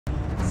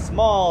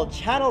Small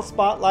Channel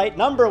Spotlight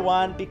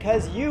 #1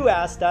 because you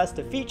asked us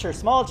to feature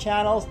small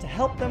channels to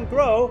help them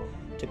grow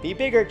to be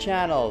bigger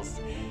channels.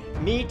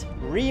 Meet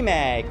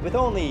Remag with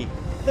only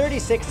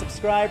 36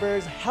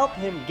 subscribers. Help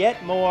him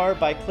get more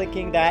by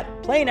clicking that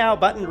Play Now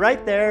button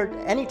right there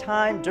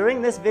anytime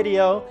during this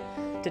video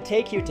to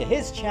take you to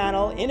his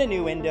channel in a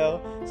new window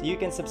so you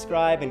can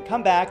subscribe and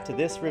come back to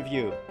this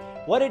review.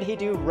 What did he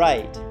do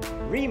right?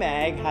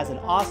 Remag has an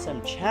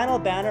awesome channel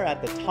banner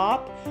at the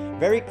top,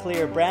 very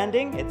clear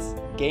branding, it's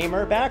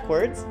gamer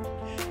backwards.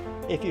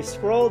 If you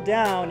scroll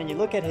down and you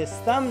look at his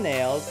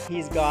thumbnails,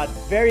 he's got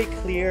very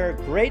clear,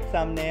 great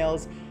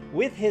thumbnails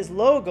with his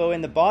logo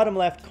in the bottom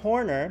left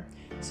corner,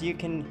 so you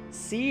can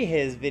see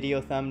his video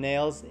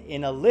thumbnails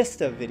in a list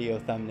of video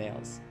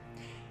thumbnails.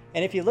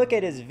 And if you look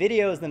at his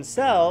videos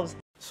themselves,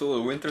 so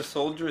the Winter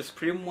Soldier is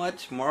pretty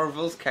much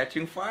Marvel's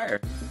Catching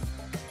Fire.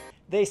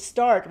 They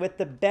start with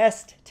the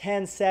best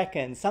 10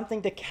 seconds,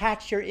 something to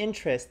catch your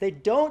interest. They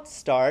don't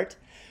start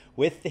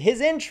with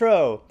his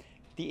intro.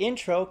 The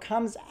intro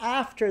comes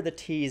after the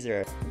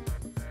teaser.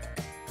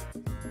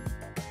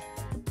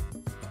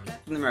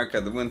 Captain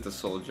America, the Winter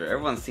Soldier,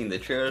 everyone's seen the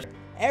trailer.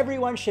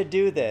 Everyone should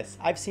do this.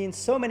 I've seen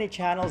so many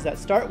channels that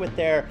start with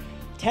their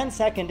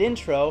 10-second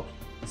intro.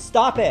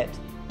 Stop it.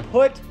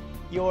 Put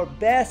your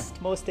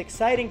best, most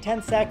exciting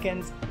 10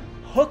 seconds.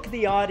 Hook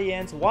the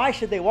audience. Why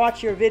should they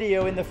watch your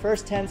video in the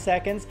first 10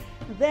 seconds?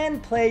 Then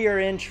play your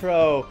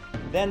intro.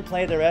 Then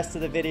play the rest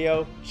of the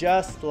video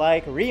just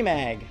like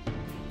Remag.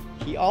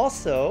 He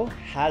also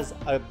has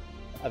a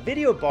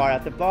video bar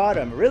at the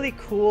bottom. Really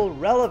cool,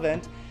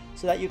 relevant,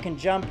 so that you can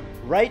jump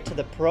right to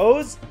the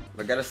pros.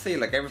 I gotta say,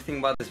 like, everything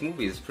about this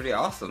movie is pretty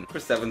awesome.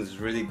 Chris Evans is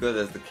really good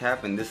as the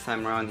Cap, and this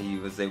time around he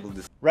was able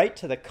to... Right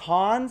to the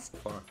cons.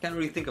 I can't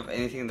really think of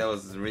anything that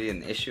was really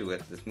an issue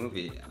with this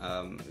movie,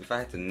 if I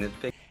had to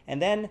nitpick.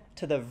 And then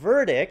to the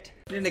verdict.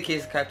 In the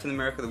case of Captain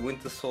America, the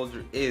Winter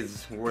Soldier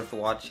is worth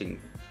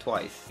watching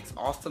twice. It's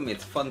awesome,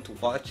 it's fun to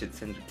watch,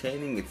 it's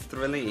entertaining, it's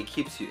thrilling, it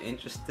keeps you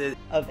interested.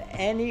 Of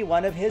any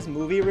one of his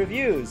movie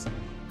reviews.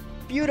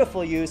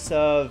 Beautiful use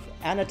of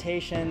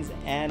annotations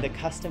and a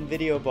custom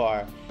video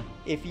bar.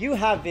 If you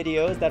have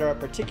videos that are a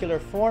particular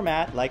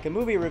format, like a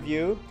movie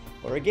review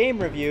or a game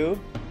review,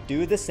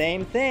 do the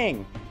same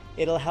thing.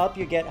 It'll help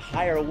you get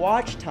higher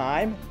watch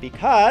time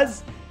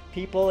because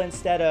people,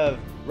 instead of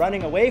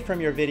running away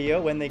from your video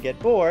when they get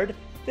bored,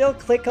 they'll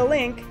click a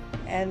link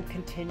and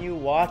continue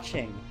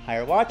watching.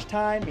 Higher watch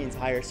time means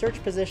higher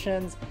search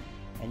positions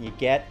and you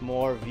get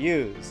more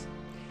views.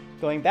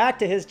 Going back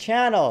to his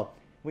channel,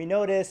 we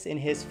notice in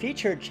his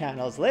featured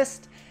channels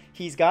list,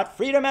 he's got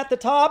Freedom at the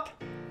top.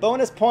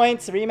 Bonus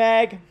points,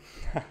 Remag.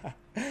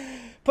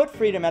 Put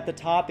Freedom at the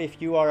top if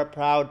you are a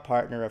proud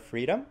partner of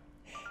Freedom.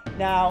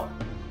 Now,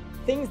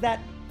 things that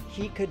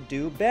he could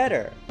do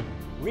better.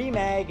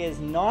 Remag is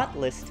not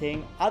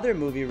listing other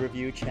movie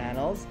review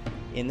channels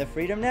in the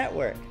Freedom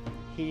Network.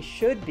 He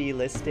should be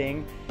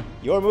listing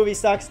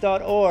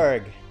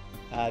YourMovieSucks.org,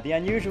 The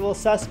Unusual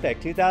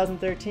Suspect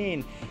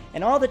 2013,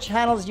 and all the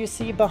channels you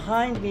see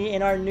behind me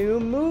in our new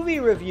movie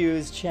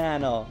reviews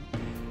channel.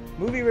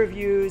 Movie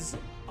reviews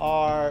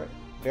are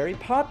very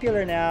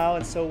popular now,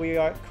 and so we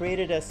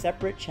created a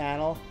separate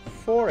channel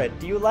for it.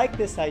 Do you like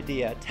this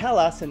idea? Tell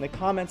us in the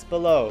comments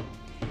below.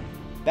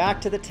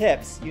 Back to the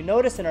tips. You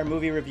notice in our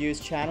movie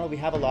reviews channel we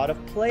have a lot of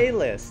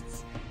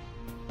playlists.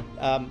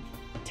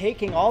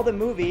 Taking all the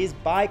movies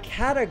by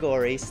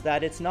category so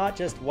that it's not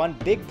just one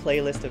big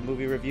playlist of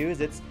movie reviews.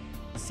 It's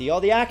see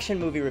all the action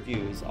movie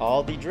reviews,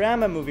 all the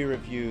drama movie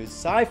reviews,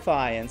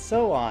 sci-fi, and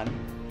so on.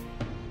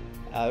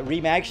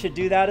 Remag should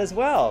do that as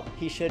well.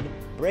 He should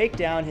break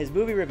down his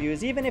movie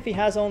reviews. Even if he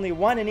has only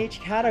one in each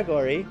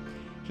category,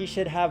 he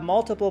should have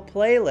multiple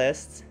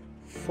playlists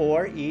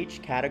for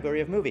each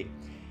category of movie.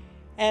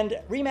 And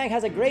Remag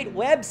has a great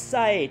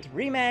website,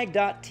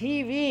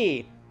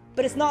 remag.tv,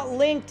 but it's not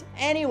linked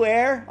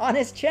anywhere on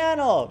his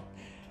channel.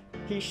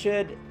 He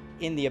should,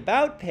 in the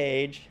About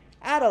page,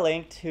 add a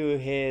link to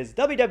his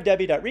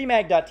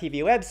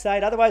www.remag.tv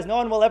website, otherwise no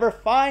one will ever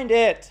find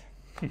it.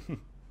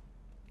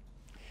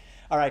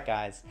 Alright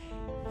guys,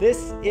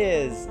 this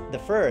is the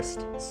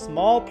first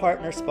small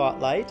partner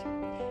spotlight.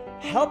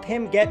 Help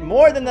him get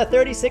more than the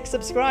 36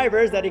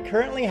 subscribers that he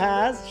currently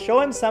has.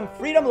 Show him some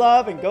freedom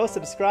love and go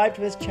subscribe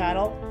to his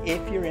channel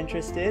if you're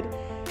interested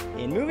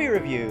in movie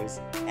reviews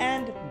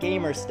and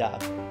gamer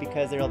stuff,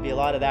 because there'll be a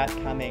lot of that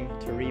coming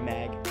to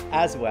Remag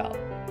as well.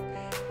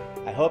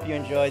 I hope you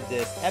enjoyed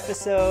this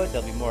episode.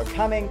 There'll be more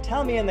coming.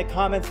 Tell me in the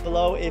comments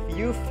below if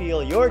you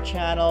feel your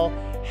channel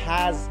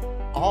has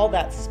all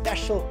that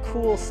special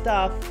cool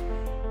stuff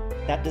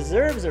that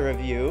deserves a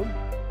review,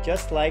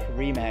 just like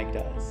Remag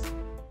does.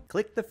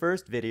 Click the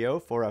first video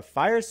for a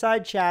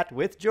fireside chat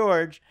with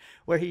George,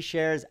 where he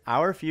shares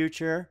our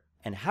future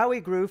and how he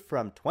grew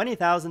from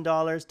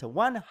 $20,000 to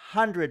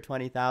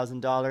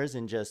 $120,000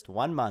 in just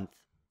 1 month.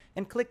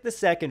 And click the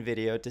second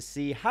video to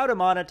see how to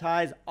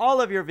monetize all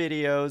of your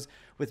videos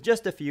with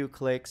just a few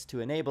clicks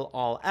to enable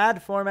all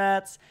ad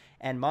formats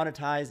and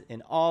monetize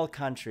in all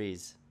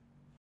countries.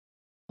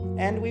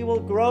 and we will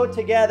grow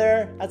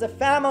together as a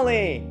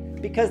family,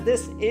 because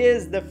this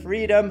is the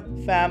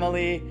Freedom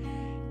Family.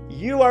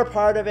 You are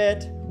part of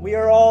it, we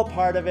are all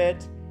part of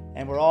it,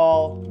 and we're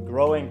all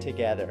growing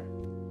together.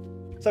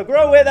 So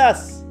grow with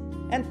us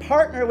and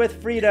partner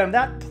with Freedom.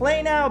 That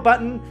Play Now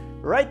button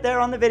right there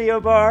on the video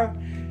bar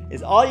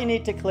is all you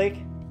need to click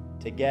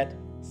to get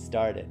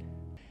started.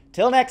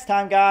 Till next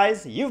time,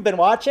 guys, you've been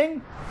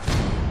watching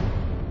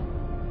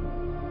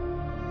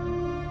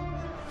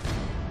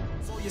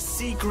Your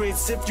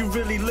secrets, if you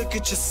really look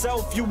at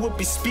yourself, you would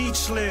be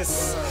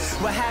speechless.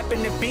 What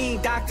happened to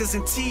being doctors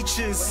and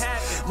teachers?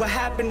 What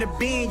happened to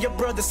being your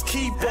brother's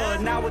keeper?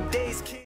 Nowadays